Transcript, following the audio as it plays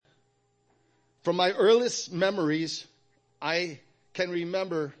From my earliest memories, I can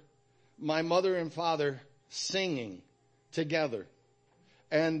remember my mother and father singing together.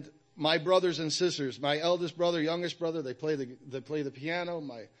 And my brothers and sisters, my eldest brother, youngest brother, they play the piano.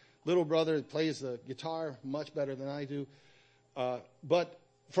 My little brother plays the guitar much better than I do. But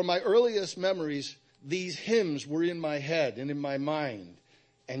from my earliest memories, these hymns were in my head and in my mind,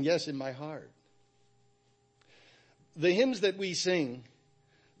 and yes, in my heart. The hymns that we sing,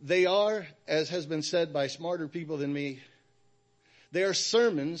 they are, as has been said by smarter people than me, they are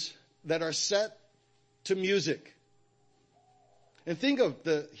sermons that are set to music. And think of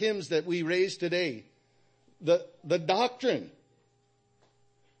the hymns that we raise today. The doctrine,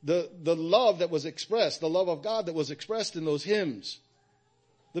 the love that was expressed, the love of God that was expressed in those hymns,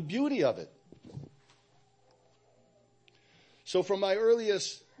 the beauty of it. So from my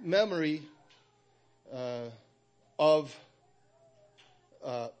earliest memory of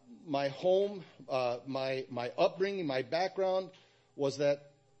my home, my upbringing, my background was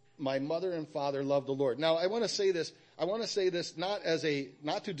that my mother and father loved the Lord. Now, I want to say this not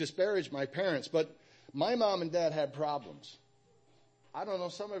to disparage my parents, but my mom and dad had problems. I don't know,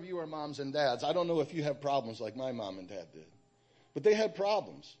 some of you are moms and dads. I don't know if you have problems like my mom and dad did. But they had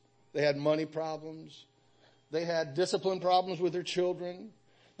problems. They had money problems. They had discipline problems with their children.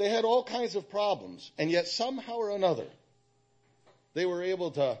 They had all kinds of problems. And yet somehow or another, they were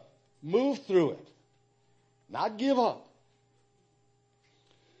able to move through it, not give up.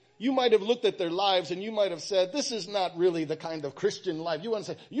 You might have looked at their lives and you might have said, this is not really the kind of Christian life. You want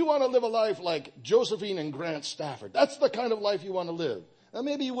to say, you want to live a life like Josephine and Grant Stafford. That's the kind of life you want to live. Now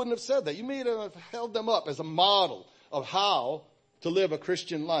maybe you wouldn't have said that. You may have held them up as a model of how to live a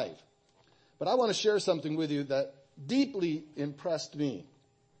Christian life. But I want to share something with you that deeply impressed me.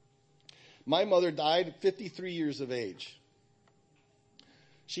 My mother died at 53 years of age.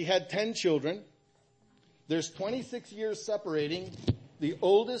 She had 10 children. There's 26 years separating the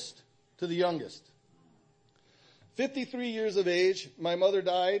oldest to the youngest. 53 years of age, my mother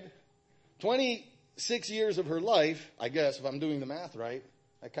died. 26 years of her life, I guess, if I'm doing the math right.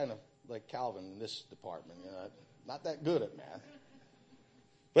 I kind of like Calvin in this department. You know, not that good at math.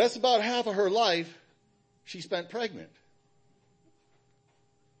 But that's about half of her life she spent pregnant.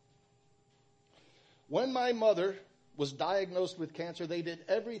 When my mother was diagnosed with cancer, they did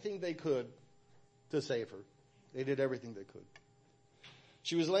everything they could to save her. They did everything they could.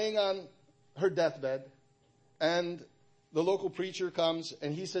 She was laying on her deathbed, and the local preacher comes,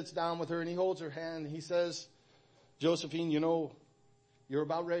 and he sits down with her, and he holds her hand, and he says, Josephine, you know, you're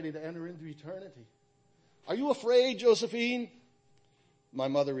about ready to enter into eternity. Are you afraid, Josephine? My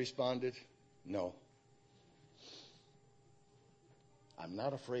mother responded, no. I'm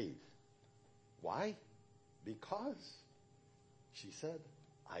not afraid. Why? Because, she said,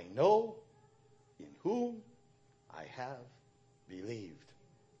 I know in whom I have believed.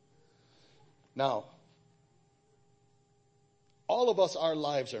 Now, all of us, our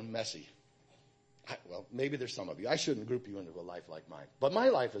lives are messy. Well, maybe there's some of you. I shouldn't group you into a life like mine. But my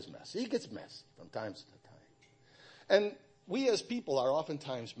life is messy. It gets messy from time to time. And we as people are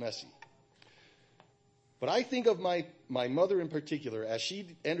oftentimes messy. But I think of my mother in particular as she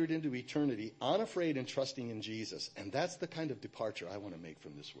entered into eternity, unafraid and trusting in Jesus. And that's the kind of departure I want to make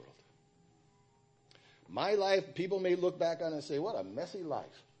from this world. My life, people may look back on it and say, what a messy life.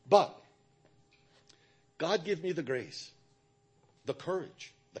 But God give me the grace, the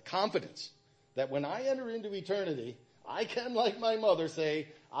courage, the confidence that when I enter into eternity, I can, like my mother, say,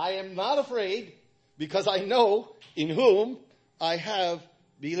 I am not afraid because I know in whom I have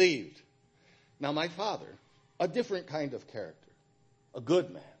believed. Now, my father, a different kind of character, a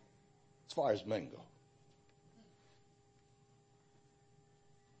good man, as far as men go.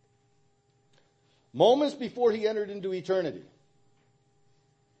 Moments before he entered into eternity.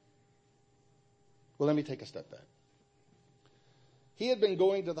 Well, let me take a step back. He had been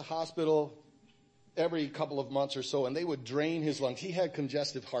going to the hospital every couple of months or so, and they would drain his lungs. He had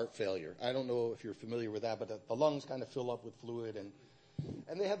congestive heart failure. I don't know if you're familiar with that, but the lungs kind of fill up with fluid, and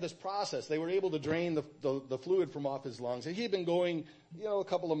they had this process. They were able to drain the fluid from off his lungs. And he had been going, a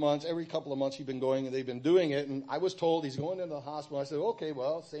couple of months. Every couple of months he'd been going, and they've been doing it. And I was told he's going into the hospital. I said, okay,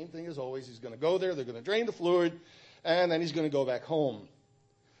 well, same thing as always. He's going to go there. They're going to drain the fluid, and then he's going to go back home.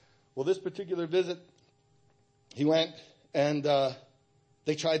 Well, this particular visit, he went, and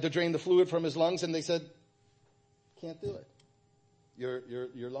they tried to drain the fluid from his lungs, and they said, can't do it.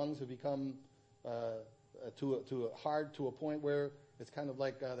 Your lungs have become hard to a point where it's kind of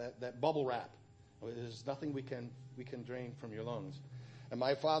like that bubble wrap. There's nothing we can drain from your lungs. And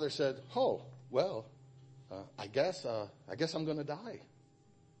my father said, I guess I'm going to die.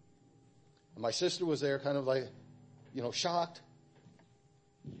 And My sister was there kind of like, shocked.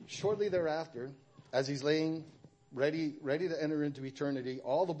 Shortly thereafter, as he's laying ready to enter into eternity,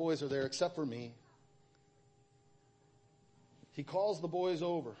 all the boys are there except for me. He calls the boys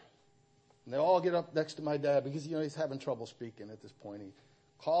over. And they all get up next to my dad because, he's having trouble speaking at this point. He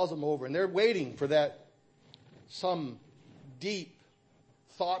calls them over, and they're waiting for some deep,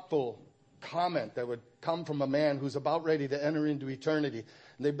 thoughtful comment that would come from a man who's about ready to enter into eternity.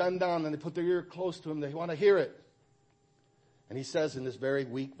 And they bend down and they put their ear close to him. They want to hear it. And he says in this very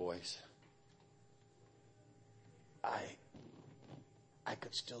weak voice, I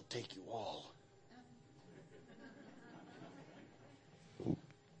could still take you all.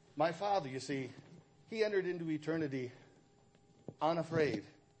 My father, you see, he entered into eternity unafraid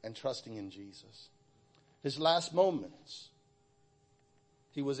and trusting in Jesus. His last moments,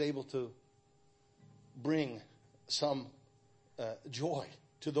 he was able to bring some joy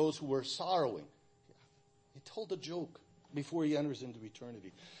to those who were sorrowing. He told a joke before he enters into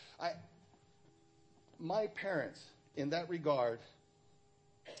eternity. My parents, in that regard,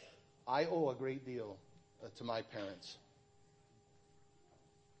 I owe a great deal to my parents.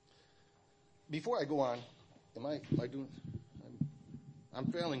 Before I go on, am I doing?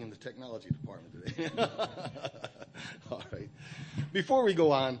 I'm failing in the technology department today. All right. Before we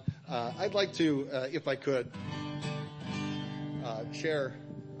go on, I'd like to, if I could, share.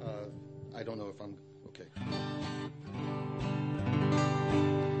 I don't know if I'm okay.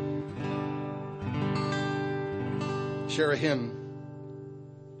 Share a hymn,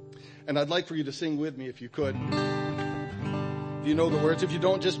 and I'd like for you to sing with me if you could. If you know the words, if you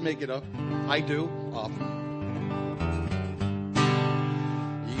don't, just make it up. I do often.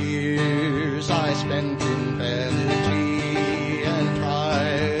 Years I spent in vanity and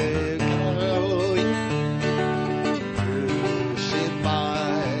pride,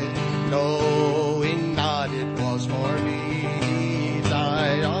 crucified, knowing not it was for me,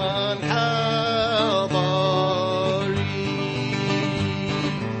 died on Calvary.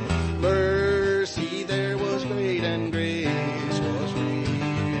 Mercy there was great and grace was free,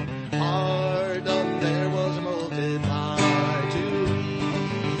 pardon there was multiplied to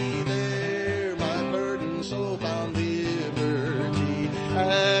me. There my burden so found liberty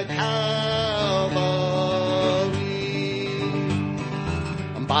at Calvary.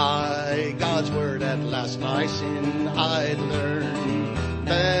 By God's word at last my sin I'd learned.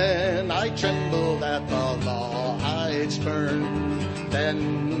 Then I trembled at the law I'd spurned.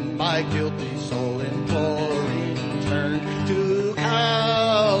 Then my guilty soul imploring turned to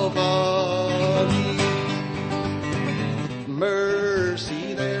Calvary.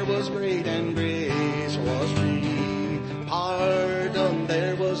 Mercy there was great and grace was free. Pardon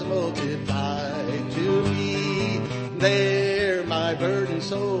there was multiplied to me. There my burden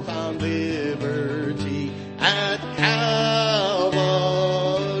so found liberty at Calvary.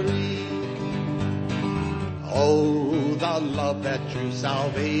 Oh, the love that drew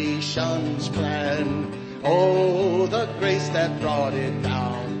salvation's plan. Oh, the grace that brought it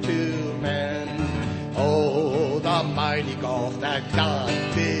down to men. Oh, the mighty gulf that God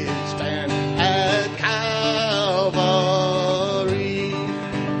did span at Calvary.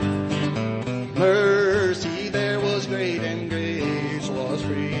 Mercy there was great and grace was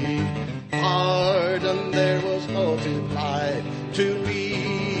free. Pardon there was multiplied to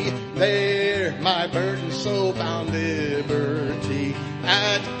me. There my burden so found liberty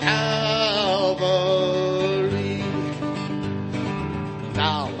at Calvary.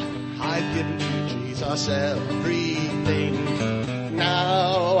 Now I've given to Jesus everything.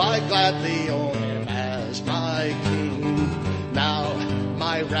 Now I gladly own him as my king. Now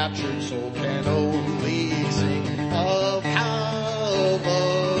my raptured soul can only sing of Calvary.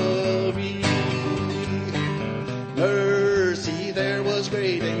 Mercy there was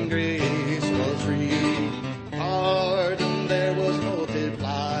great and grace was free. Pardon there was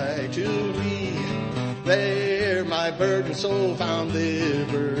multiplied to me. There my burden soul found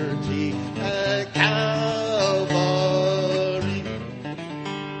liberty at Calvary.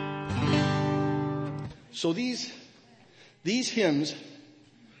 So these hymns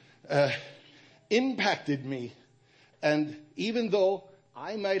impacted me, and even though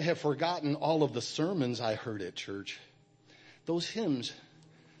I might have forgotten all of the sermons I heard at church, those hymns,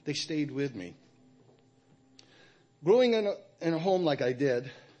 they stayed with me. Growing in a home like I did,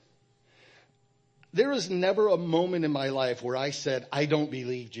 there was never a moment in my life where I said, I don't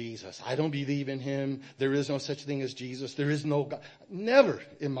believe Jesus. I don't believe in him. There is no such thing as Jesus. There is no God. Never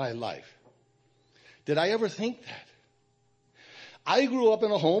in my life did I ever think that. I grew up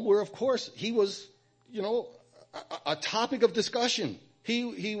in a home where, of course, he was, a topic of discussion.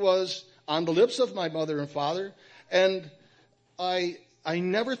 He was on the lips of my mother and father, and I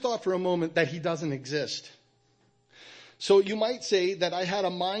never thought for a moment that he doesn't exist. So you might say that I had a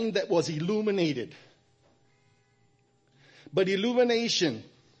mind that was illuminated. But illumination,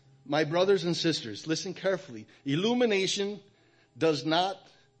 my brothers and sisters, listen carefully. Illumination does not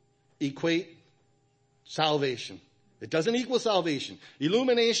equate salvation. It doesn't equal salvation.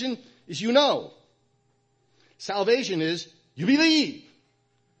 Illumination is you know. Salvation is you believe.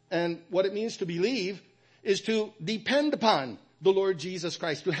 And what it means to believe is to depend upon the Lord Jesus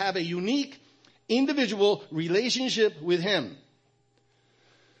Christ, to have a unique individual relationship with him.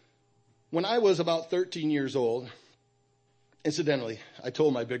 When I was about 13 years old, incidentally, I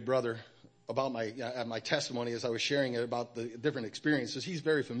told my big brother about my testimony as I was sharing it about the different experiences. He's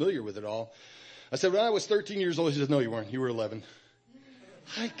very familiar with it all. I said, when I was 13 years old, he said, no, you weren't. You were 11.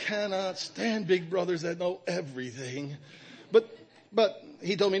 I cannot stand big brothers that know everything. But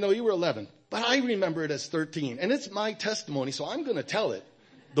he told me, no, you were 11. But I remember it as 13. And it's my testimony, so I'm going to tell it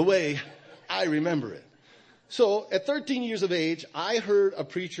the way I remember it. So at 13 years of age, I heard a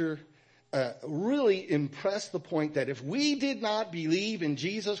preacher really impress the point that if we did not believe in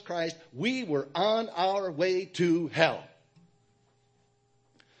Jesus Christ, we were on our way to hell.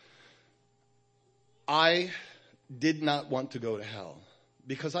 I did not want to go to hell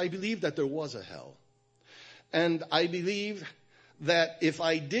because I believed that there was a hell. And I believed that if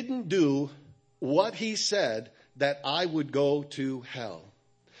I didn't do what he said, that I would go to hell.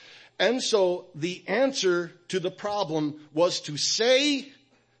 And so the answer to the problem was to say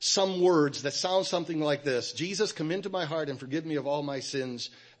some words that sound something like this. Jesus, come into my heart and forgive me of all my sins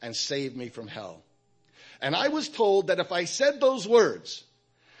and save me from hell. And I was told that if I said those words,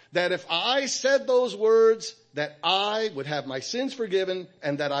 that I would have my sins forgiven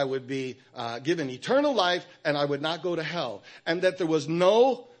and that I would be given eternal life and I would not go to hell. And that there was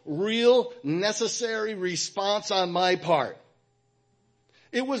no real necessary response on my part.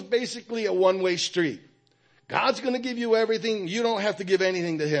 It was basically a one-way street. God's going to give you everything. You don't have to give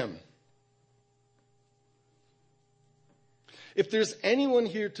anything to him. If there's anyone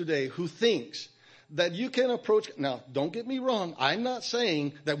here today who thinks that you can approach, now don't get me wrong, I'm not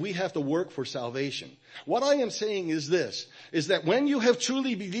saying that we have to work for salvation. What I am saying is this, is that when you have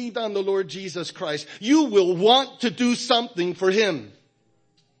truly believed on the Lord Jesus Christ, you will want to do something for him.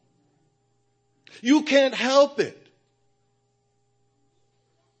 You can't help it.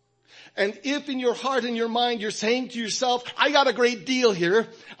 And if in your heart and your mind you're saying to yourself, I got a great deal here,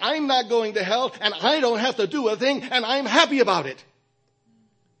 I'm not going to hell, and I don't have to do a thing, and I'm happy about it,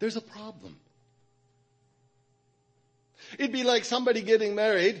 there's a problem. It'd be like somebody getting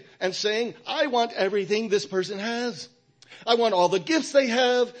married and saying, I want everything this person has. I want all the gifts they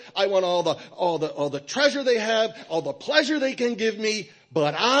have. I want all the treasure they have, all the pleasure they can give me,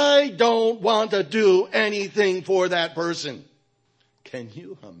 but I don't want to do anything for that person. Can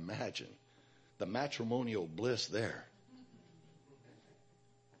you imagine the matrimonial bliss there?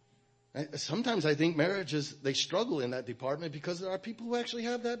 Sometimes I think marriages, they struggle in that department because there are people who actually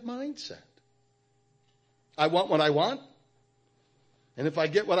have that mindset. I want what I want. And if I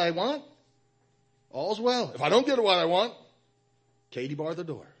get what I want, all's well. If I don't get what I want, Katie bar the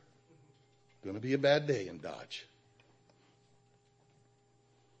door. Going to be a bad day in Dodge.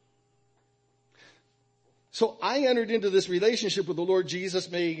 So I entered into this relationship with the Lord Jesus,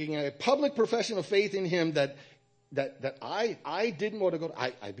 making a public profession of faith in him that I didn't want to go to.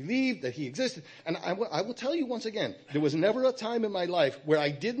 I believed that he existed. And I will tell you once again, there was never a time in my life where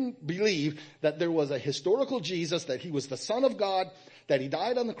I didn't believe that there was a historical Jesus, that he was the Son of God, that he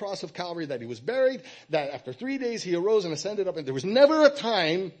died on the cross of Calvary, that he was buried, that after 3 days he arose and ascended up. And there was never a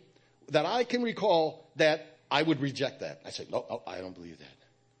time that I can recall that I would reject that. I said, no, I don't believe that.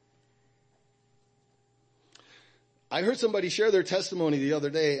 I heard somebody share their testimony the other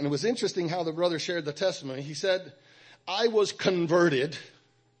day, and it was interesting how the brother shared the testimony. He said, I was converted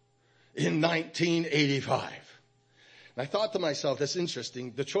in 1985. And I thought to myself, that's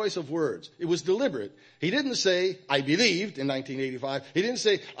interesting, the choice of words. It was deliberate. He didn't say, I believed in 1985. He didn't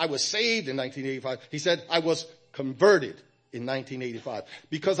say, I was saved in 1985. He said, I was converted in 1985.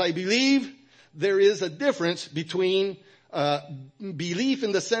 Because I believe there is a difference between belief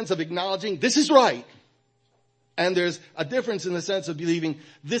in the sense of acknowledging this is right, and there's a difference in the sense of believing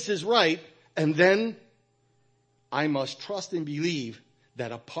this is right, and then I must trust and believe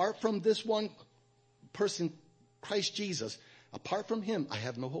that apart from this one person, Christ Jesus, apart from him, I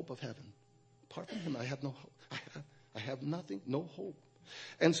have no hope of heaven. Apart from him, I have no hope. I have nothing, no hope.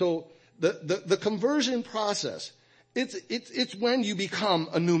 And so the conversion process, it's when you become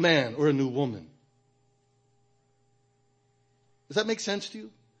a new man or a new woman. Does that make sense to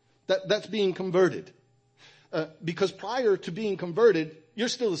you? That's being converted. Because prior to being converted, you're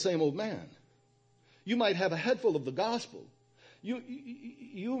still the same old man. You might have a head full of the gospel.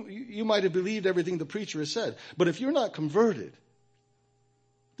 You might have believed everything the preacher has said. But if you're not converted,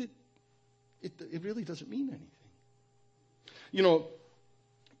 it really doesn't mean anything. You know,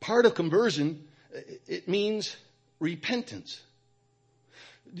 part of conversion, it means repentance.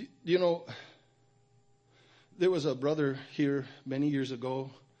 You know, there was a brother here many years ago,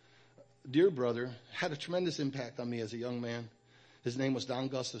 dear brother, had a tremendous impact on me as a young man. His name was Don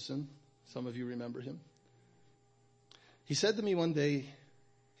Gustafson. Some of you remember him. He said to me one day,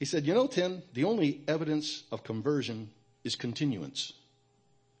 he said, you know, Tim, the only evidence of conversion is continuance.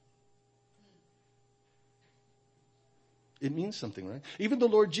 It means something, right? Even the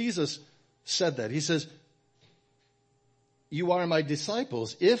Lord Jesus said that. He says, you are my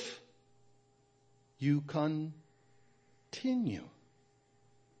disciples if you continue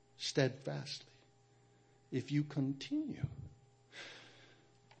steadfastly. If you continue.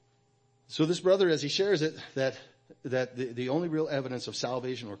 So this brother, as he shares it, that the only real evidence of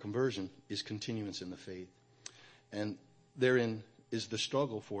salvation or conversion is continuance in the faith. And therein is the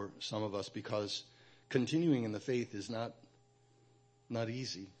struggle for some of us, because continuing in the faith is not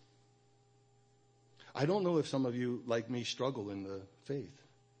easy. I don't know if some of you, like me, struggle in the faith.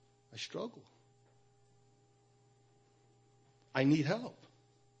 I struggle. I need help.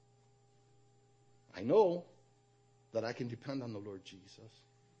 I know that I can depend on the Lord Jesus.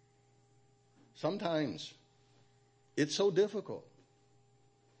 Sometimes it's so difficult.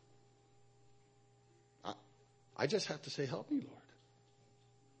 I just have to say, help me, Lord.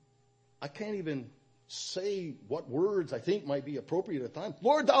 I can't even say what words I think might be appropriate at times.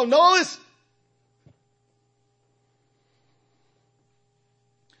 Lord, thou knowest.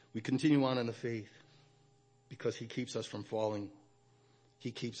 We continue on in the faith because he keeps us from falling.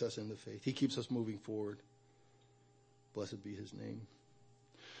 He keeps us in the faith. He keeps us moving forward. Blessed be his name.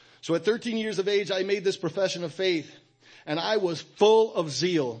 So at 13 years of age, I made this profession of faith, and I was full of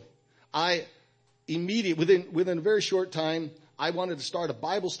zeal. Within a very short time, I wanted to start a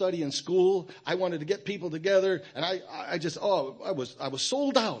Bible study in school. I wanted to get people together, and I was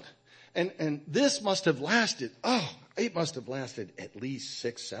sold out. And this must have lasted, it must have lasted at least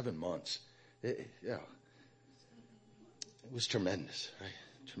 6-7 months. It was tremendous, right?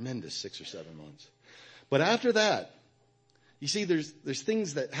 Tremendous 6 or 7 months. But after that, you see, there's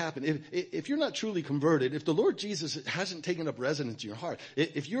things that happen. If you're not truly converted, if the Lord Jesus hasn't taken up residence in your heart,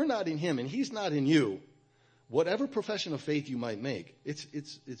 if you're not in him and he's not in you, whatever profession of faith you might make,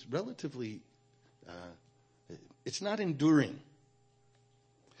 it's relatively, it's not enduring.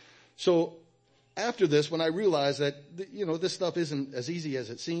 So after this, when I realized that, this stuff isn't as easy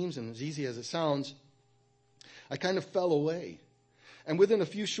as it seems and as easy as it sounds, I kind of fell away. And within a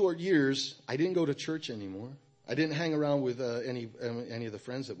few short years, I didn't go to church anymore. I didn't hang around with any of the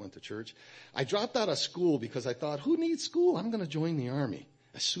friends that went to church. I dropped out of school because I thought, who needs school? I'm going to join the army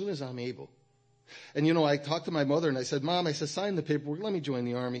as soon as I'm able. And, I talked to my mother and I said, Mom, sign the paperwork. Let me join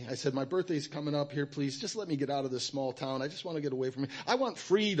the army. I said, my birthday's coming up here, please. Just let me get out of this small town. I just want to get away from it. I want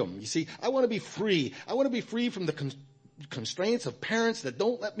freedom. You see, I want to be free. I want to be free from the constraints of parents that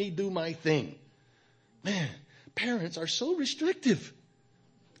don't let me do my thing. Man, parents are so restrictive.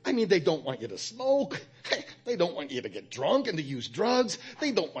 I mean, they don't want you to smoke. They don't want you to get drunk and to use drugs.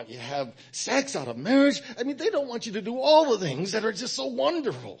 They don't want you to have sex out of marriage. I mean, they don't want you to do all the things that are just so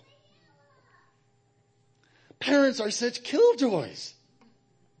wonderful. Parents are such killjoys.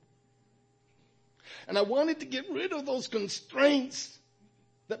 And I wanted to get rid of those constraints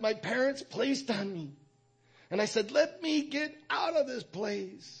that my parents placed on me. And I said, let me get out of this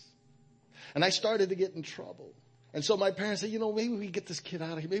place. And I started to get in trouble. And so my parents said, maybe we get this kid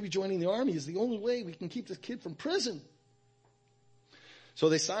out of here. Maybe joining the army is the only way we can keep this kid from prison. So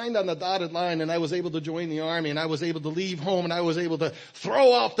they signed on the dotted line, and I was able to join the army, and I was able to leave home, and I was able to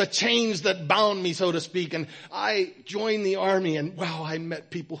throw off the chains that bound me, so to speak. And I joined the army, and wow, I met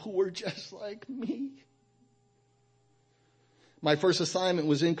people who were just like me. My first assignment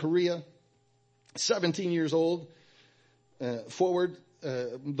was in Korea, 17 years old,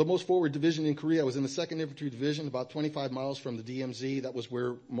 the most forward division in Korea. I was in the 2nd Infantry Division, about 25 miles from the DMZ. That was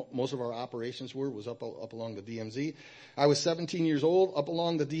where most of our operations was up along the DMZ. I was 17 years old, up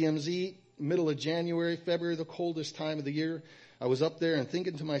along the DMZ, middle of January, February, the coldest time of the year. I was up there and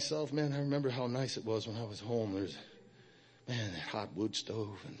thinking to myself, man, I remember how nice it was when I was home. There's, that hot wood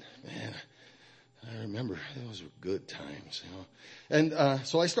stove, and man, I remember those were good times, And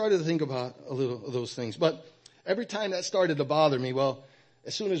so I started to think about a little of those things. But every time that started to bother me, well,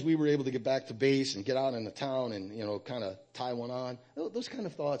 as soon as we were able to get back to base and get out into town and, kind of tie one on, those kind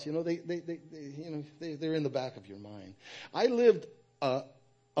of thoughts, they're in the back of your mind. I lived a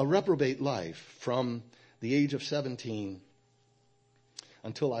reprobate life from the age of 17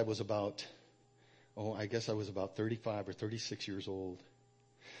 until I was about 35 or 36 years old.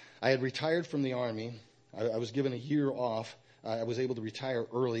 I had retired from the Army. I was given a year off. I was able to retire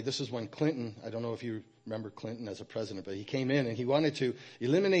early. This is when Clinton, I don't know if you remember Clinton as a president, but he came in and he wanted to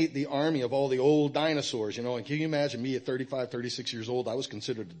eliminate the Army of all the old dinosaurs, and can you imagine me at 35, 36 years old? I was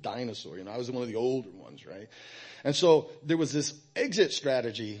considered a dinosaur, I was one of the older ones, right? And so there was this exit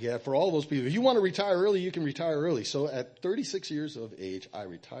strategy for all those people. If you want to retire early, you can retire early. So at 36 years of age, I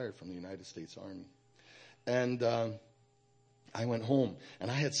retired from the United States Army. And I went home, and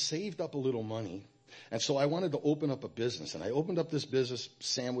I had saved up a little money. And so I wanted to open up a business, and I opened up this business,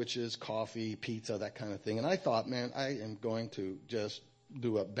 sandwiches, coffee, pizza, that kind of thing. And I thought, man, I am going to just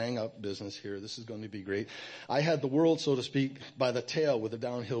do a bang-up business here. This is going to be great. I had the world, so to speak, by the tail with a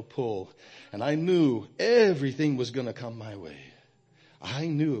downhill pull, and I knew everything was going to come my way. I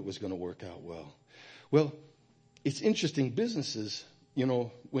knew it was going to work out well. Well, it's interesting. Businesses,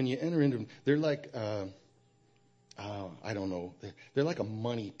 when you enter into them, they're like, they're like a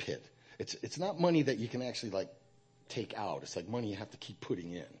money pit. It's not money that you can actually take out. It's like money you have to keep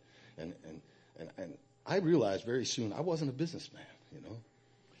putting in. And I realized very soon I wasn't a businessman,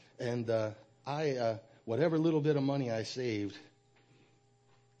 And whatever little bit of money I saved,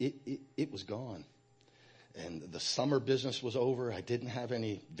 it was gone. And the summer business was over. I didn't have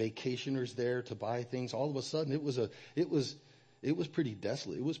any vacationers there to buy things. All of a sudden it was pretty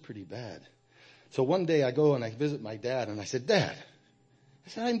desolate. It was pretty bad. So one day I go and I visit my dad, and I said, Dad,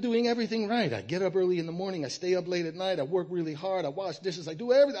 I'm doing everything right. I get up early in the morning. I stay up late at night. I work really hard. I wash dishes. I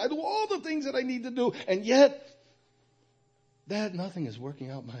do everything. I do all the things that I need to do. And yet, Dad, nothing is working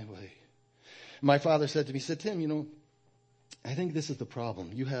out my way. My father said to me, Tim, I think this is the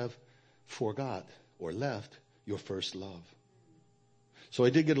problem. You have forgot or left your first love. So I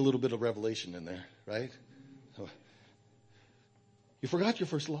did get a little bit of revelation in there, right? So, you forgot your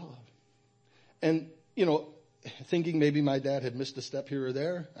first love. And, thinking maybe my dad had missed a step here or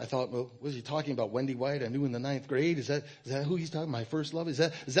there, I thought, well, was he talking about Wendy White I knew in the 9th grade? Is that who he's talking about? My first love? Is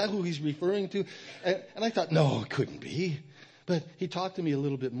that who he's referring to? And I thought, no, it couldn't be. But he talked to me a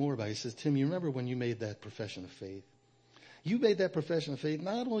little bit more about it. He says, Tim, you remember when you made that profession of faith? You made that profession of faith.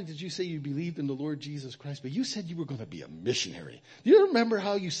 Not only did you say you believed in the Lord Jesus Christ, but you said you were going to be a missionary. Do you remember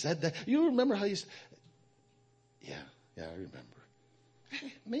how you said that? You remember how you said, yeah, I remember.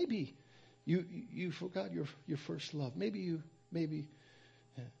 Maybe you forgot your first love. Maybe.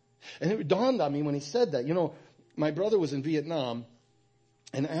 Yeah. And it dawned on me when he said that. My brother was in Vietnam,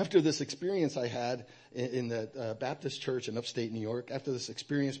 and after this experience I had in the Baptist church in upstate New York, after this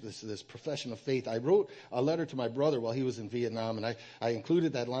experience, this profession of faith, I wrote a letter to my brother while he was in Vietnam, and I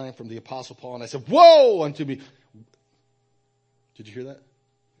included that line from the Apostle Paul, and I said, "Woe unto me!" Did you hear that?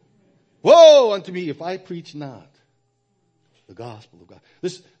 "Woe unto me if I preach not the gospel of God."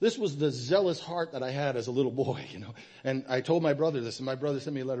 This was the zealous heart that I had as a little boy, And I told my brother this, and my brother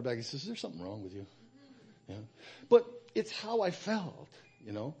sent me a letter back. He says, "Is there something wrong with you?" But it's how I felt,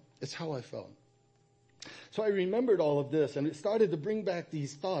 It's how I felt. So I remembered all of this, and it started to bring back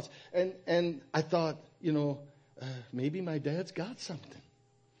these thoughts. And I thought, maybe my dad's got something.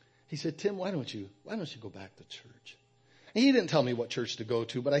 He said, "Tim, why don't you go back to church?" And he didn't tell me what church to go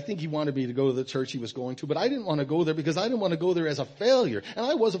to, but I think he wanted me to go to the church he was going to. But I didn't want to go there because I didn't want to go there as a failure. And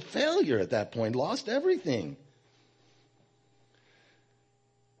I was a failure at that point, lost everything.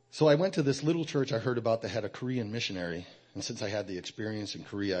 So I went to this little church I heard about that had a Korean missionary. And since I had the experience in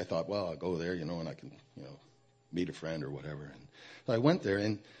Korea, I thought, well, I'll go there, and I can, meet a friend or whatever. And so I went there,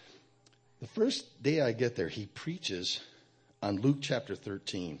 and the first day I get there, he preaches on Luke chapter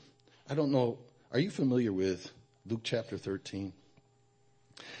 13. I don't know, are you familiar with Luke chapter 13?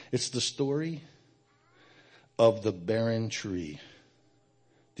 It's the story of the barren tree.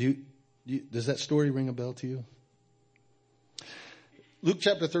 Does that story ring a bell to you? Luke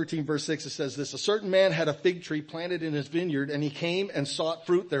chapter 13, verse 6, it says this: "A certain man had a fig tree planted in his vineyard, and he came and sought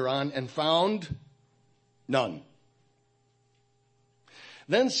fruit thereon, and found none.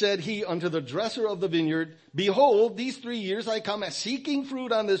 Then said he unto the dresser of the vineyard, Behold, these 3 years I come seeking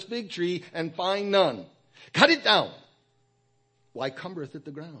fruit on this fig tree, and find none. Cut it down. Why cumbereth it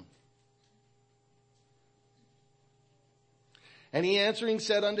the ground? And he answering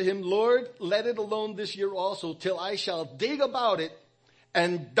said unto him, Lord, let it alone this year also, till I shall dig about it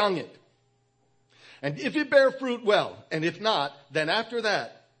and dung it. And if it bear fruit, well, and if not, then after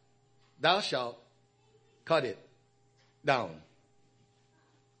that thou shalt cut it down."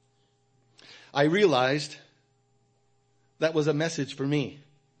 I realized that was a message for me.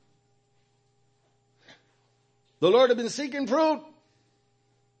 The Lord had been seeking fruit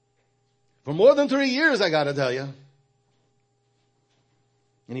for more than 3 years, I got to tell you.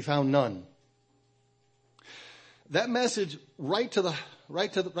 And he found none. That message right to the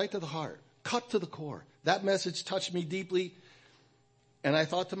heart, cut to the core. That message touched me deeply. And I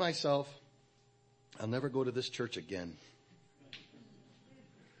thought to myself, I'll never go to this church again.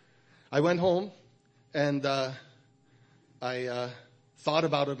 I went home and I thought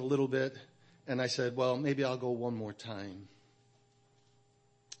about it a little bit. And I said, well, maybe I'll go one more time.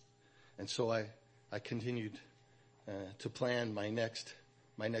 And so I continued to plan my next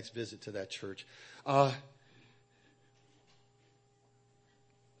visit to that church.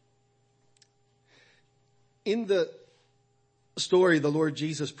 In the story the Lord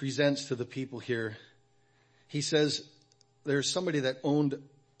Jesus presents to the people here, he says there's somebody that owned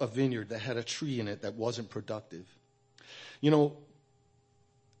a vineyard that had a tree in it that wasn't productive. You know,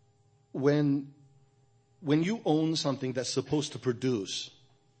 when you own something that's supposed to produce,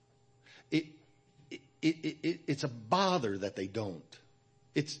 it's a bother that they don't.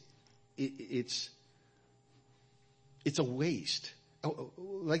 It's a waste.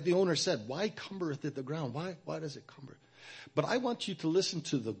 Like the owner said, why cumbereth it the ground? Why does it cumber? But I want you to listen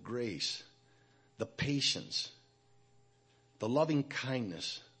to the grace, the patience, the loving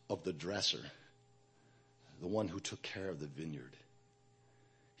kindness of the dresser, the one who took care of the vineyard.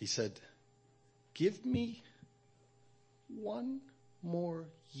 He said, give me one more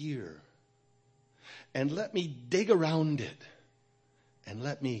year and let me dig around it and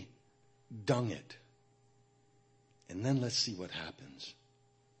let me dung it. And then let's see what happens.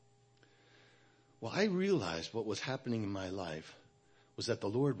 Well, I realized what was happening in my life was that the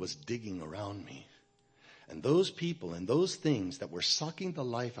Lord was digging around me. And those people and those things that were sucking the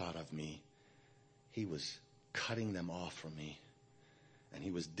life out of me, he was cutting them off from me. And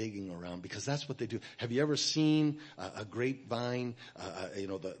he was digging around, because that's what they do. Have you ever seen a grapevine,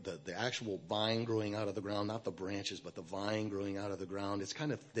 the actual vine growing out of the ground, not the branches, but the vine growing out of the ground? It's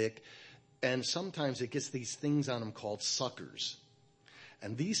kind of thick. And sometimes it gets these things on them called suckers.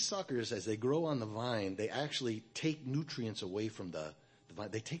 And these suckers, as they grow on the vine, they actually take nutrients away from the vine.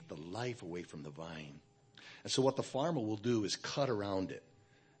 They take the life away from the vine. And so what the farmer will do is cut around it.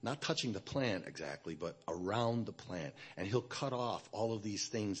 Not touching the plant exactly, but around the plant. And he'll cut off all of these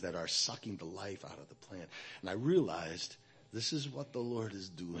things that are sucking the life out of the plant. And I realized this is what the Lord is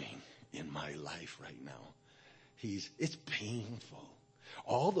doing in my life right now. It's painful.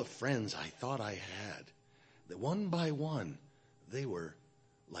 All the friends I thought I had, that one by one, they were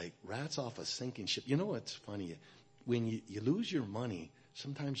like rats off a sinking ship. You know what's funny? When you lose your money,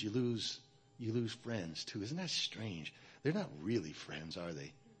 sometimes you lose friends too. Isn't that strange? They're not really friends, are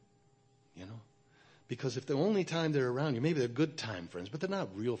they? You know? Because if the only time they're around you, maybe they're good time friends, but they're not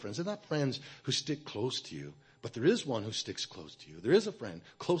real friends. They're not friends who stick close to you. But there is one who sticks close to you. There is a friend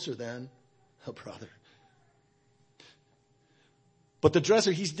closer than a brother. But the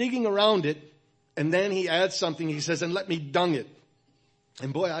dresser, he's digging around it, and then he adds something. He says, and let me dung it.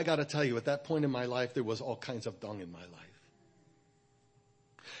 And boy, I got to tell you, at that point in my life, there was all kinds of dung in my life.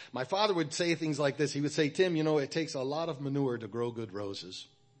 My father would say things like this. He would say, Tim, you know, it takes a lot of manure to grow good roses.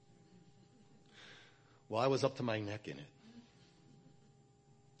 Well, I was up to my neck in it.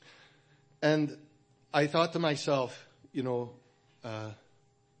 And I thought to myself, you know,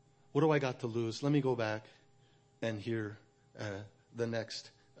 what do I got to lose? Let me go back and hear the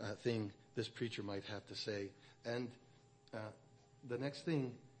next thing this preacher might have to say. And the next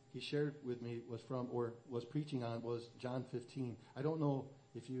thing he shared with me was preaching on was John 15. I don't know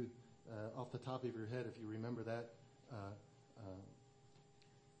if you, off the top of your head, if you remember that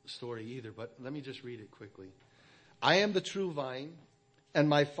story either, but let me just read it quickly. I am the true vine, and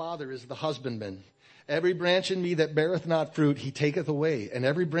my Father is the husbandman. Every branch in me that beareth not fruit, he taketh away. And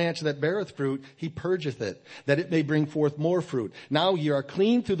every branch that beareth fruit, he purgeth it, that it may bring forth more fruit. Now ye are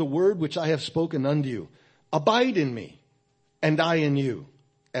clean through the word which I have spoken unto you. Abide in me, and I in you.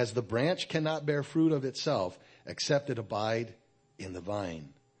 As the branch cannot bear fruit of itself, except it abide in the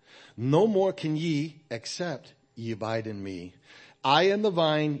vine. No more can ye, except ye abide in me. I am the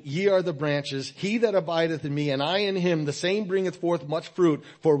vine, ye are the branches. He that abideth in me, and I in him, the same bringeth forth much fruit.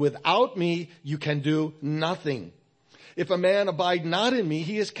 For without me you can do nothing. If a man abide not in me,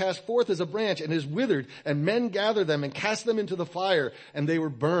 he is cast forth as a branch and is withered, and men gather them and cast them into the fire, and they were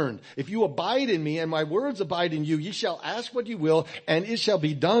burned. If you abide in me, and my words abide in you, ye shall ask what ye will, and it shall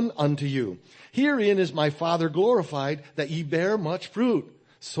be done unto you. Herein is my Father glorified, that ye bear much fruit,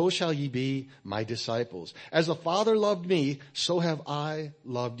 so shall ye be my disciples. As the Father loved me, so have I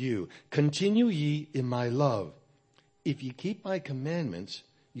loved you. Continue ye in my love. If ye keep my commandments,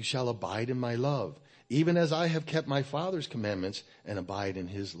 you shall abide in my love, even as I have kept my Father's commandments and abide in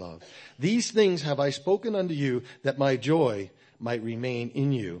his love. These things have I spoken unto you, that my joy might remain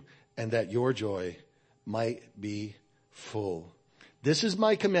in you, and that your joy might be full. This is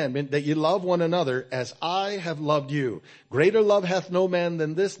my commandment, that ye love one another as I have loved you. Greater love hath no man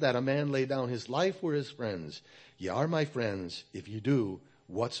than this, that a man lay down his life for his friends. Ye are my friends, if you do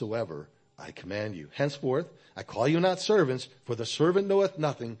whatsoever I command you. Henceforth, I call you not servants, for the servant knoweth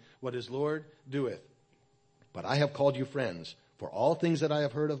nothing what his Lord doeth. But I have called you friends, for all things that I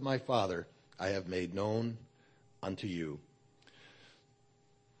have heard of my Father, I have made known unto you.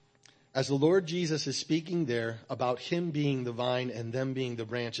 As the Lord Jesus is speaking there about him being the vine and them being the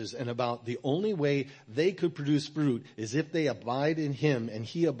branches, and about the only way they could produce fruit is if they abide in him and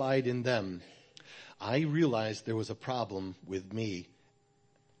he abide in them, I realized there was a problem with me.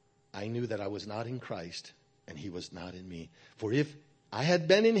 I knew that I was not in Christ and he was not in me. For if I had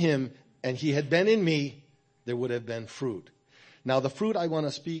been in him and he had been in me, there would have been fruit. Now the fruit I want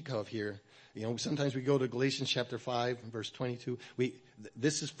to speak of here, sometimes we go to Galatians chapter 5, verse 22.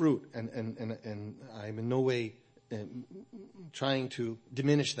 This is fruit, and I'm in no way trying to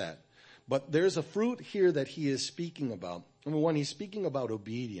diminish that. But there's a fruit here that he is speaking about. Number one, he's speaking about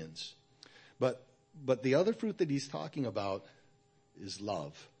obedience. But the other fruit that he's talking about is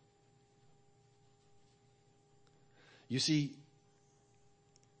love. You see,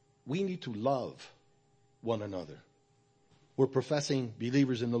 we need to love one another. We're professing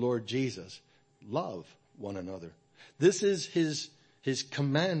believers in the Lord Jesus. Love one another. This is his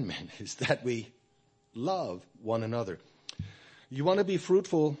commandment, is that we love one another. You want to be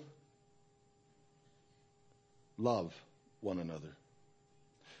fruitful? Love one another.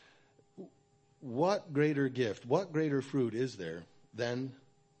 What greater gift, what greater fruit is there than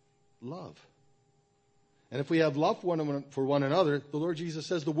love? And if we have love for one another, the Lord Jesus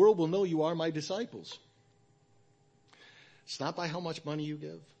says, the world will know you are my disciples. It's not by how much money you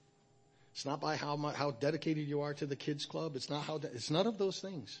give. It's not by how dedicated you are to the kids club. It's none of those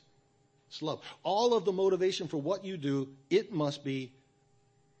things. It's love. All of the motivation for what you do, the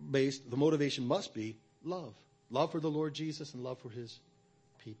motivation must be love. Love for the Lord Jesus and love for his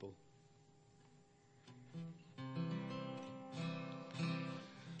people.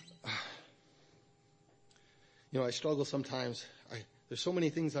 I struggle sometimes. There's so many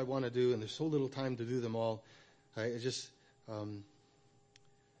things I want to do, and there's so little time to do them all.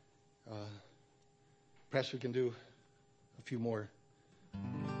 Perhaps we can do a few more.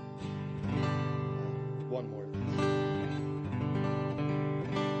 One more.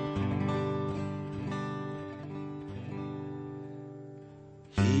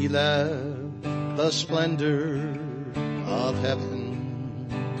 He left the splendor of heaven,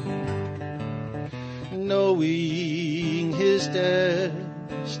 knowing his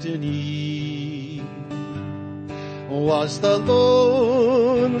destiny was the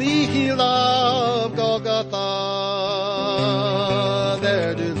lonely hill of Golgotha,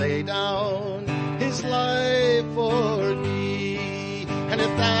 there to lay down his life for me. And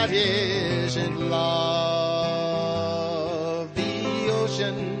if that isn't love, the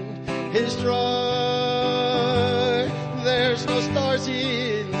ocean is dry, there's no stars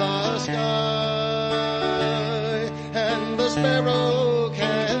in the sky, and the sparrow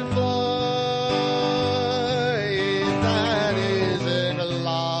can fly.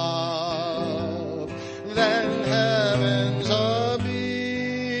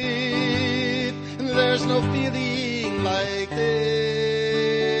 There's no feeling like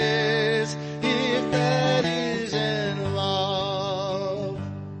this if that isn't love.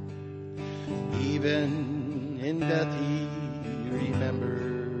 Even in death he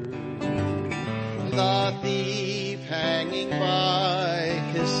remembered the thief hanging by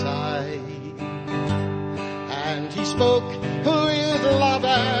his side, and he spoke with love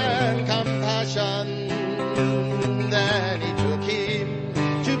and compassion. Then he took him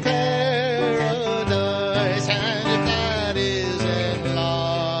to paradise, and if that isn't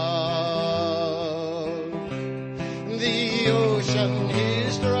love, the ocean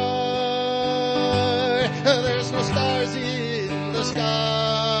is dry, there's no stars in the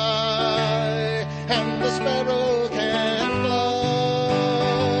sky, and the sparrow can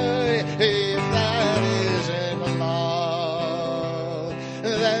fly. If that isn't love,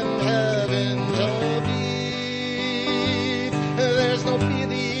 then heaven's a beat. There's no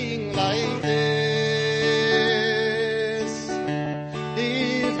feeling like this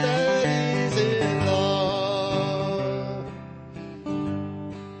if that isn't love.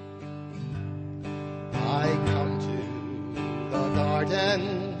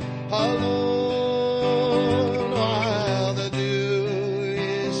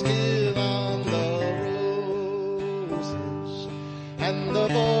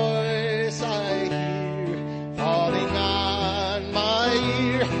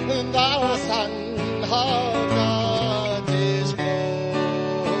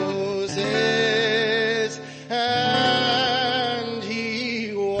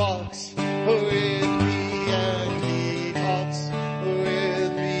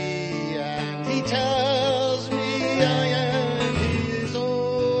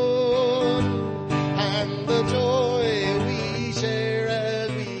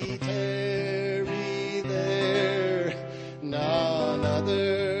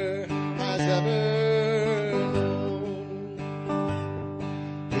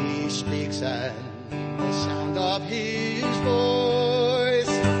 speaks and the sound of his voice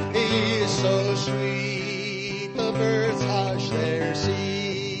is so sweet. The birds hush their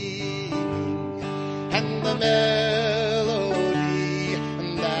singing, and the melody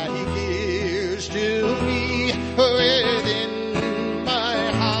that he gives to me within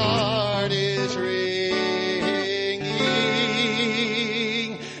my heart is ringing.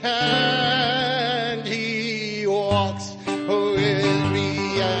 And he walks with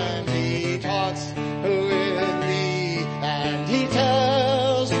me, and he talks with me, and he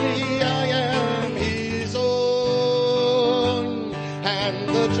tells me I am his own, and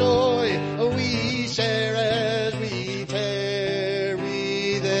the joy we share as we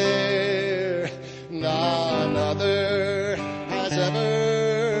tarry there, none other has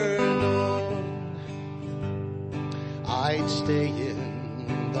ever known. I'd stay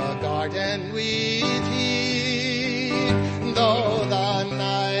in the garden with him, though the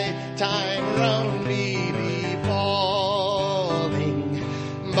night time round me be falling,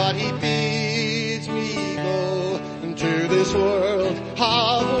 but he bids me go to this world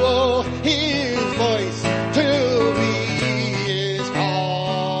of woe. His voice to me is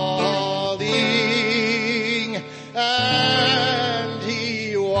calling, and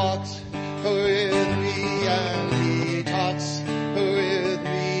he walks with me, and he talks with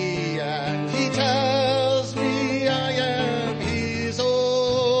me, and he tells me I am his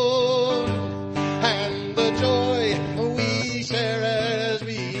own, and the joy we share as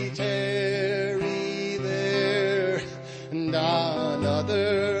we tarry there, none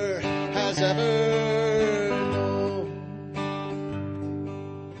other has ever known.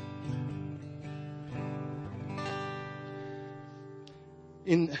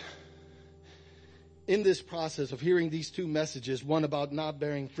 In this process of hearing these two messages, one about not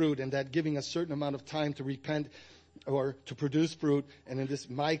bearing fruit and that giving a certain amount of time to repent or to produce fruit, and in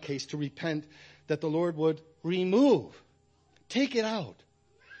my case, to repent, that the Lord would remove, take it out.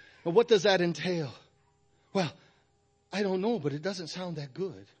 And what does that entail? Well, I don't know, but it doesn't sound that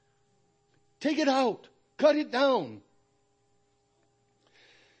good. Take it out. Cut it down.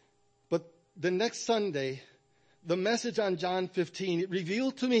 But the next Sunday, the message on John 15, it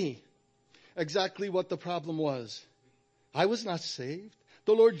revealed to me exactly what the problem was. I was not saved.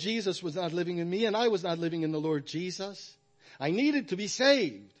 The Lord Jesus was not living in me, and I was not living in the Lord Jesus. I needed to be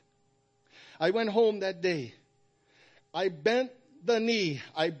saved. I went home that day. I bent the knee.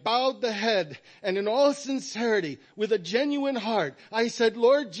 I bowed the head. And in all sincerity, with a genuine heart, I said,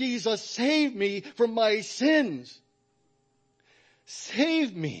 Lord Jesus, save me from my sins.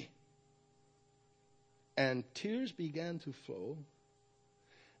 Save me. And tears began to flow.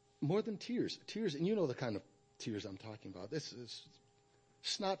 More than tears. Tears, and you know the kind of tears I'm talking about. This is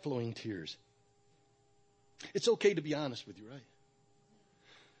snot-flowing tears. It's okay to be honest with you, right?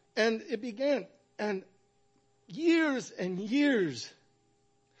 And it began, and years and years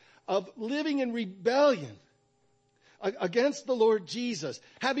of living in rebellion against the Lord Jesus,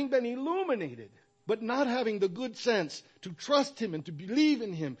 having been illuminated, but not having the good sense to trust him and to believe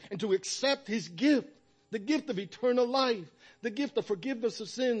in him and to accept his gift, the gift of eternal life, the gift of forgiveness of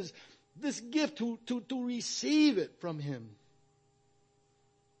sins, this gift to receive it from him.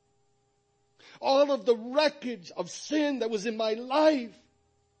 All of the wreckage of sin that was in my life,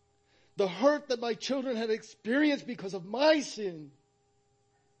 the hurt that my children had experienced because of my sin,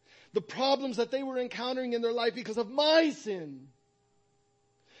 the problems that they were encountering in their life because of my sin.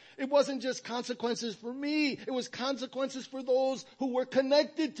 It wasn't just consequences for me, it was consequences for those who were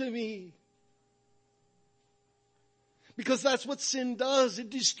connected to me. Because that's what sin does. It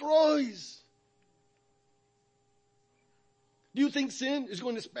destroys. Do you think sin is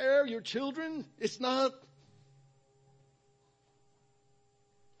going to spare your children? It's not.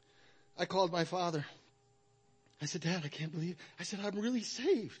 I called my father. I said, Dad, I can't believe. I said, I'm really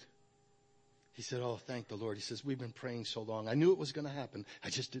saved. He said, oh, thank the Lord. He says, we've been praying so long. I knew it was going to happen. I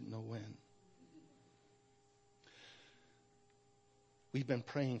just didn't know when. We've been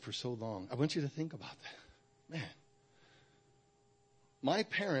praying for so long. I want you to think about that. Man. My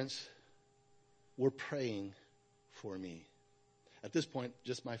parents were praying for me. At this point,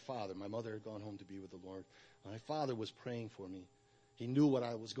 just my father. My mother had gone home to be with the Lord. My father was praying for me. He knew what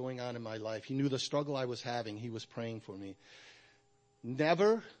was going on in my life. He knew the struggle I was having. He was praying for me.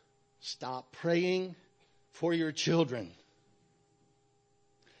 Never stop praying for your children.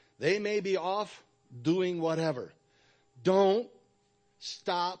 They may be off doing whatever. Don't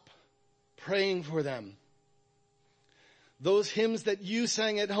stop praying for them. Those hymns that you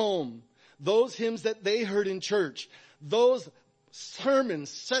sang at home, those hymns that they heard in church, those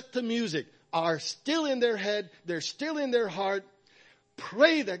sermons set to music are still in their head, they're still in their heart.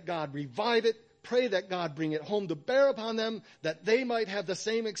 Pray that God revive it. Pray that God bring it home to bear upon them, that they might have the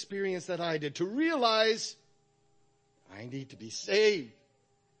same experience that I did, to realize I need to be saved,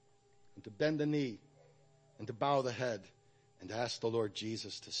 and to bend the knee, and to bow the head, and to ask the Lord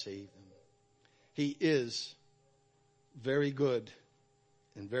Jesus to save them. He is very good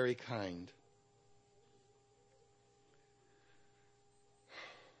and very kind.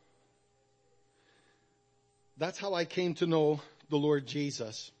 That's how I came to know the Lord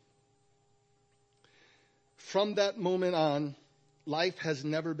Jesus. From that moment on, life has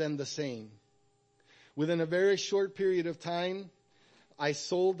never been the same. Within a very short period of time, I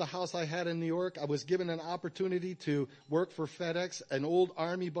sold the house I had in New York. I was given an opportunity to work for FedEx, an old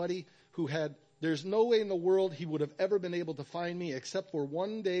Army buddy who there's no way in the world he would have ever been able to find me, except for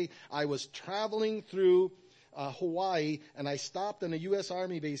one day I was traveling through Hawaii, and I stopped in a U.S.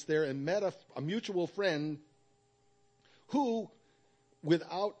 Army base there and met a mutual friend who,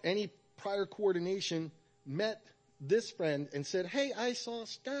 without any prior coordination, met this friend and said, "Hey, I saw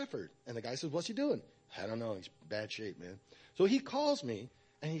Stafford." And the guy says, "What's he doing?" "I don't know. He's in bad shape, man." So he calls me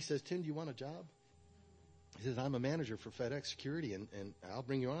and he says, "Tim, do you want a job?" He says, "I'm a manager for FedEx Security and I'll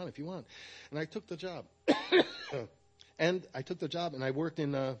bring you on if you want." And I took the job. And I worked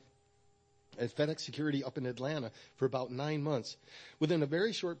in at FedEx Security up in Atlanta for about 9 months. Within a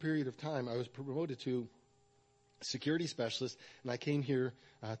very short period of time, I was promoted to security specialist, and I came here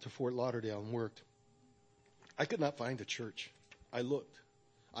to Fort Lauderdale and worked. I could not find a church. I looked.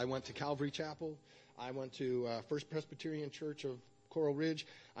 I went to Calvary Chapel. I went to First Presbyterian Church of Coral Ridge.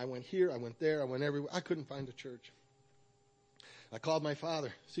 I went here. I went there. I went everywhere. I couldn't find a church. I called my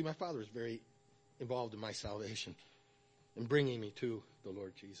father. See, my father was very involved in my salvation and bringing me to the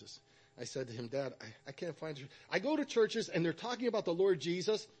Lord Jesus. I said to him, "Dad, I can't find a church." I go to churches and they're talking about the Lord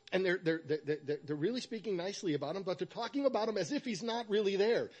Jesus, and they're really speaking nicely about him, but they're talking about him as if he's not really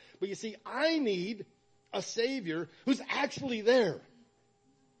there. But you see, I need a Savior who's actually there.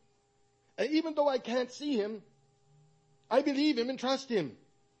 And even though I can't see him, I believe him and trust him.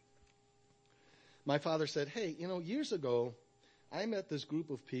 My father said, "Hey, years ago, I met this group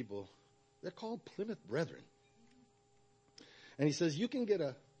of people. They're called Plymouth Brethren." And he says, "You can get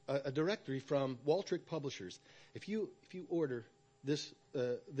a directory from Waltrick Publishers. If you order this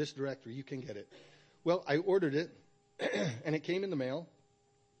directory, you can get it." Well, I ordered it, and it came in the mail.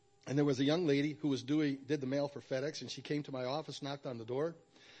 And there was a young lady who did the mail for FedEx, and she came to my office, knocked on the door,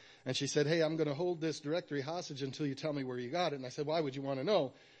 and she said, "Hey, I'm going to hold this directory hostage until you tell me where you got it." And I said, "Why would you want to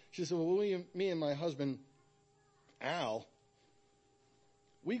know?" She said, "Well, me and my husband, Al,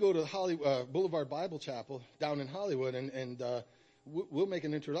 we go to Boulevard Bible Chapel down in Hollywood, and we'll make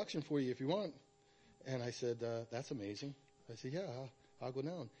an introduction for you if you want." And I said, "That's amazing." I said, "Yeah, I'll go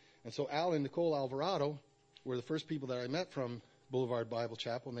down." And so Al and Nicole Alvarado were the first people that I met from Boulevard Bible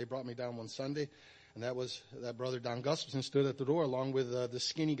Chapel, and they brought me down one Sunday, and that brother Don Gustafson stood at the door along with the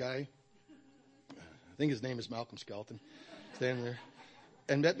skinny guy. I think his name is Malcolm Skelton, standing there,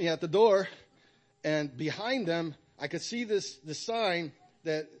 and met me at the door. And behind them, I could see this sign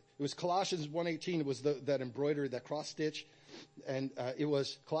that it was Colossians 1:18. It was that embroidery, that cross stitch, and it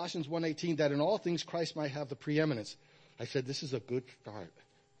was Colossians 1:18, that in all things Christ might have the preeminence. I said, "This is a good start."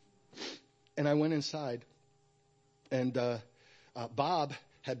 And I went inside, and Bob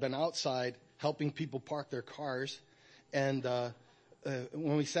had been outside helping people park their cars. And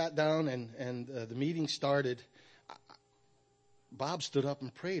when we sat down and the meeting started, Bob stood up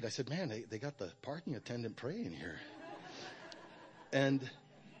and prayed. I said, "Man, they got the parking attendant praying here." And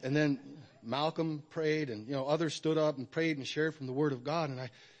then Malcolm prayed, and others stood up and prayed and shared from the Word of God. And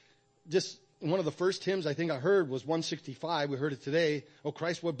one of the first hymns I think I heard was 165. We heard it today. "Oh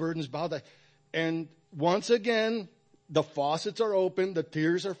Christ, what burdens bow thy." And once again, the faucets are open, the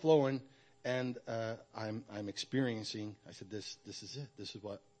tears are flowing, and I'm experiencing. I said, "This is it. This is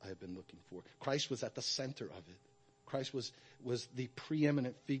what I have been looking for." Christ was at the center of it. Christ was the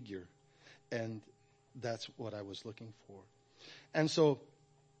preeminent figure, and that's what I was looking for. And so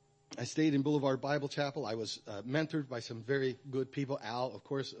I stayed in Boulevard Bible Chapel. I was mentored by some very good people. Al, of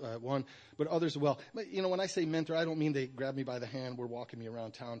course, one, but others as well. But, when I say mentor, I don't mean they grab me by the hand, were walking me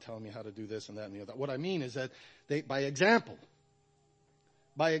around town, telling me how to do this and that and the other. What I mean is that they, by example,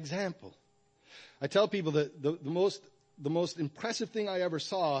 I tell people that the most impressive thing I ever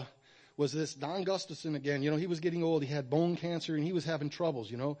saw was this Don Gustafson again. He was getting old. He had bone cancer, and he was having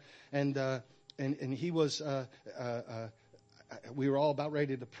troubles, and he was. We were all about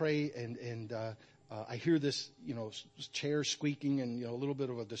ready to pray, and I hear this, chair squeaking and, a little bit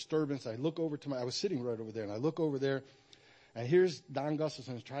of a disturbance. I look over I was sitting right over there, and I look over there, And here's Don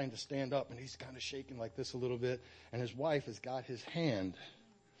Gustafson trying to stand up, and he's kind of shaking like this a little bit. And his wife has got his hand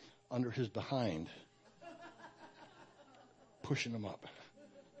under his behind, pushing him up.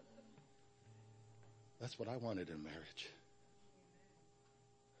 That's what I wanted in marriage.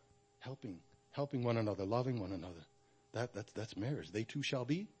 Helping one another, loving one another. That's marriage. They two shall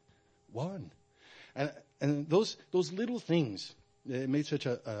be one. And those little things, it made such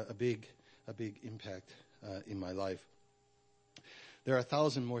a big impact in my life. There are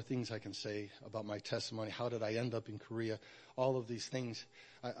 1,000 more things I can say about my testimony. How did I end up in Korea? All of these things.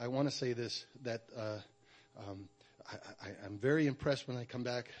 I want to say this, that I'm very impressed when I come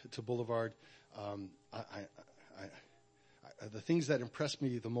back to Boulevard. The things that impress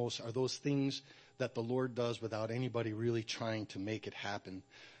me the most are those things that the Lord does without anybody really trying to make it happen.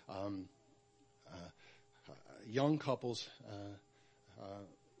 Young couples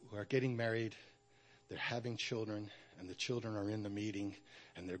who are getting married, they're having children, and the children are in the meeting,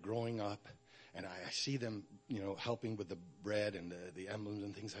 and they're growing up, and I see them, helping with the bread and the emblems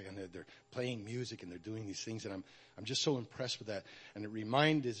and things like that. They're playing music, and they're doing these things, and I'm just so impressed with that. And it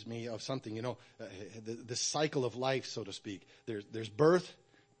reminds me of something, the cycle of life, so to speak. There's birth,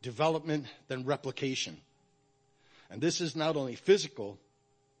 development, then replication. And this is not only physical,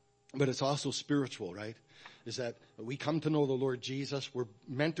 but it's also spiritual, right? Is that we come to know the Lord Jesus, we're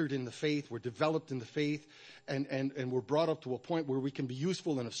mentored in the faith, we're developed in the faith, and we're brought up to a point where we can be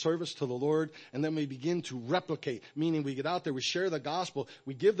useful and of service to the Lord, and then we begin to replicate, meaning we get out there, we share the gospel,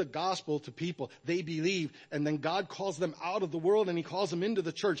 we give the gospel to people, they believe, and then God calls them out of the world and He calls them into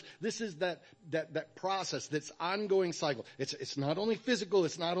the church. This is that process, that's ongoing cycle. It's not only physical,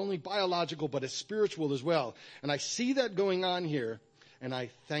 it's not only biological, but it's spiritual as well. And I see that going on here, and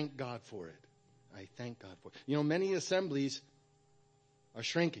I thank God for it. I thank God for it. Many assemblies are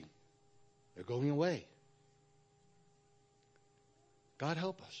shrinking. They're going away. God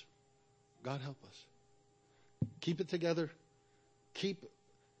help us. God help us. Keep it together. Keep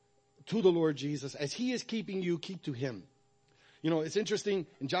to the Lord Jesus. As He is keeping you, keep to Him. It's interesting.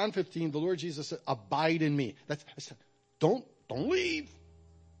 In John 15, the Lord Jesus said, abide in me. Don't leave.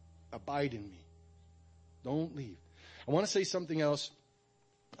 Abide in me. Don't leave. I want to say something else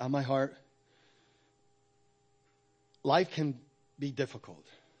on my heart. Life can be difficult.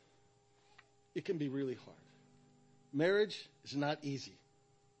 It can be really hard. Marriage is not easy.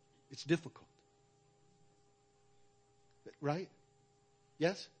 It's difficult. Right?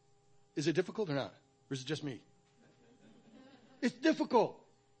 Yes? Is it difficult or not? Or is it just me? It's difficult.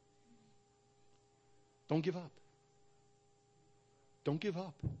 Don't give up. Don't give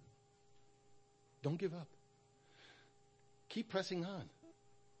up. Don't give up. Keep pressing on.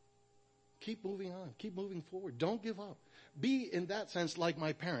 Keep moving on. Keep moving forward. Don't give up. Be, in that sense, like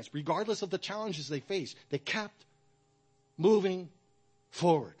my parents. Regardless of the challenges they faced, they kept moving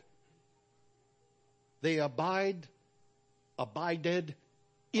forward. They abided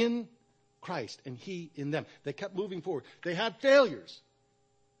in Christ, and He in them. They kept moving forward. They had failures.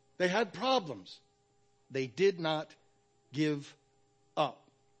 They had problems. They did not give up.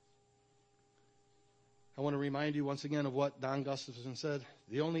 I want to remind you once again of what Don Gustafson said.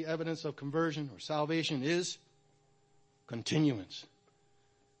 The only evidence of conversion or salvation is continuance.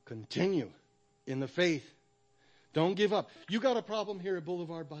 Continue in the faith. Don't give up. You got a problem here at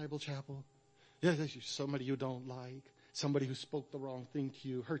Boulevard Bible Chapel. Yeah, there's somebody you don't like. Somebody who spoke the wrong thing to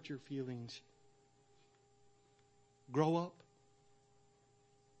you, hurt your feelings. Grow up.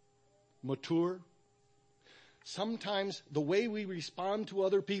 Mature. Sometimes the way we respond to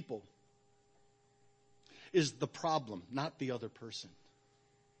other people is the problem, not the other person.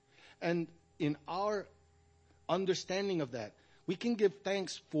 And in our understanding of that, we can give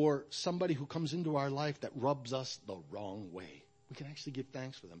thanks for somebody who comes into our life that rubs us the wrong way. We can actually give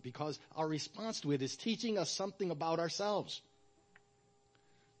thanks for them because our response to it is teaching us something about ourselves.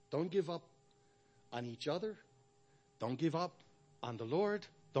 Don't give up on each other. Don't give up on the Lord.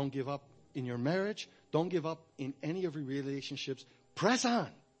 Don't give up in your marriage. Don't give up in any of your relationships. Press on.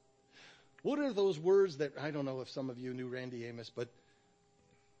 What are those words that, I don't know if some of you knew Randy Amos, but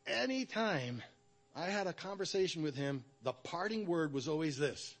anytime I had a conversation with him, the parting word was always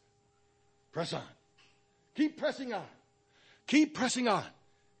this: press on. Keep pressing on. Keep pressing on.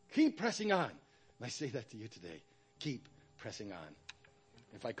 Keep pressing on. And I say that to you today. Keep pressing on.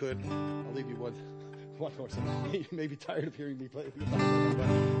 If I could, I'll leave you one more song. You may be tired of hearing me play.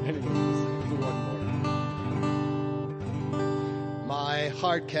 Anyway, let's do one more. My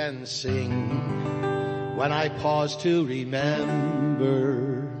heart can sing when I pause to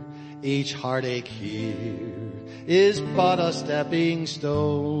remember each heartache here is but a stepping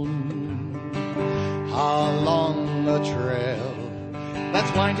stone. along the trail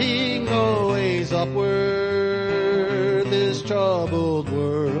that's winding always upward. This troubled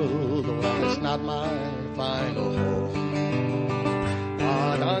world, well, it's not my final home.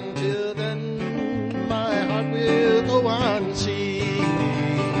 But until then, my heart will go on singing.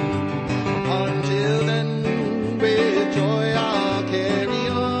 Until then, with joy I'll carry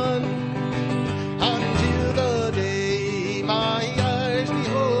on. Until the day my eyes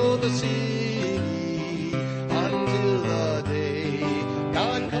behold the sea. Until the day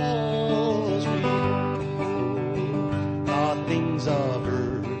God calls me home. The things of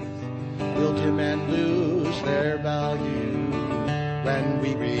earth will dim and lose their value when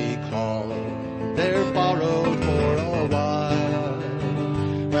we recall they're borrowed for a while.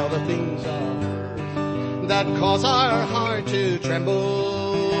 Well, the things of earth that cause our heart to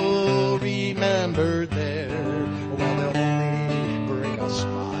tremble, remembered there, well, they'll only bring a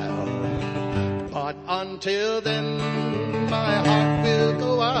smile. But until then, my heart will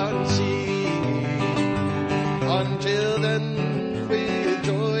go on singing. Until then, with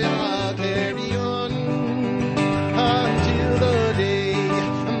joy I'll carry on. Until the day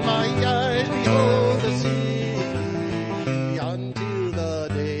my eyes behold the sea. Until the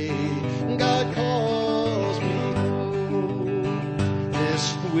day God calls me home.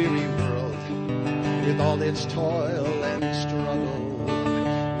 This weary world, with all its toil and struggle,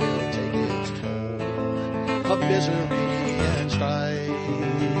 will take its toll of misery and strife.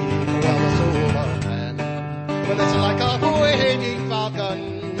 Well, the soul of man, well, it's like a waiting falcon.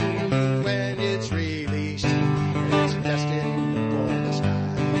 When it's released, it's destined for the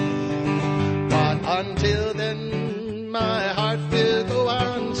sky. But until then, my heart will go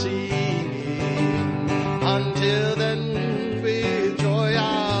on singing. Until then, with joy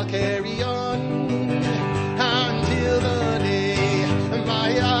I'll carry on. Until the day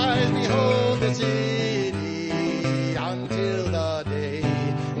my eyes behold the city. Until the day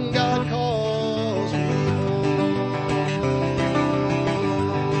God calls me home.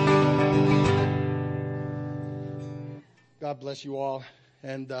 God bless you all.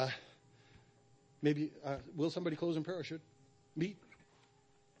 And maybe, will somebody close in prayer, or should me?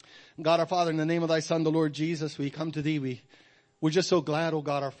 God our Father, in the name of thy Son, the Lord Jesus, we come to thee. We're just so glad, oh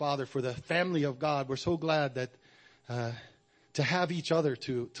God our Father, for the family of God. We're so glad that to have each other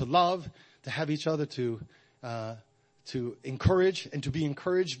to love, to have each other to encourage and to be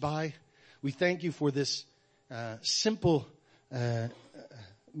encouraged by. We thank you for this simple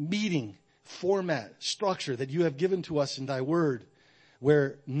meeting format, structure that you have given to us in thy word,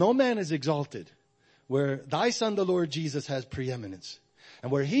 where no man is exalted, where thy Son, the Lord Jesus, has preeminence,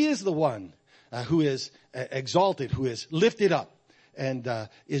 and where he is the one who is exalted, who is lifted up, and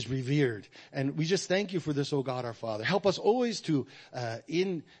is revered. And we just thank you for this, oh God our Father. Help us always to,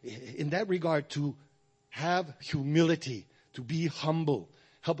 in that regard, to have humility, to be humble.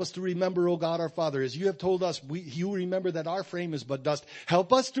 Help us to remember, O God our Father, as you have told us, you remember that our frame is but dust.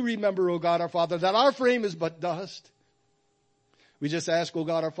 Help us to remember, O God our Father, that our frame is but dust. We just ask, O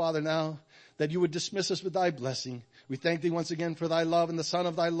God our Father, now that you would dismiss us with thy blessing. We thank thee once again for thy love and the Son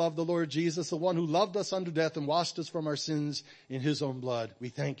of thy love, the Lord Jesus, the one who loved us unto death and washed us from our sins in his own blood. We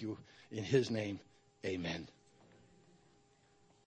thank you in his name. Amen.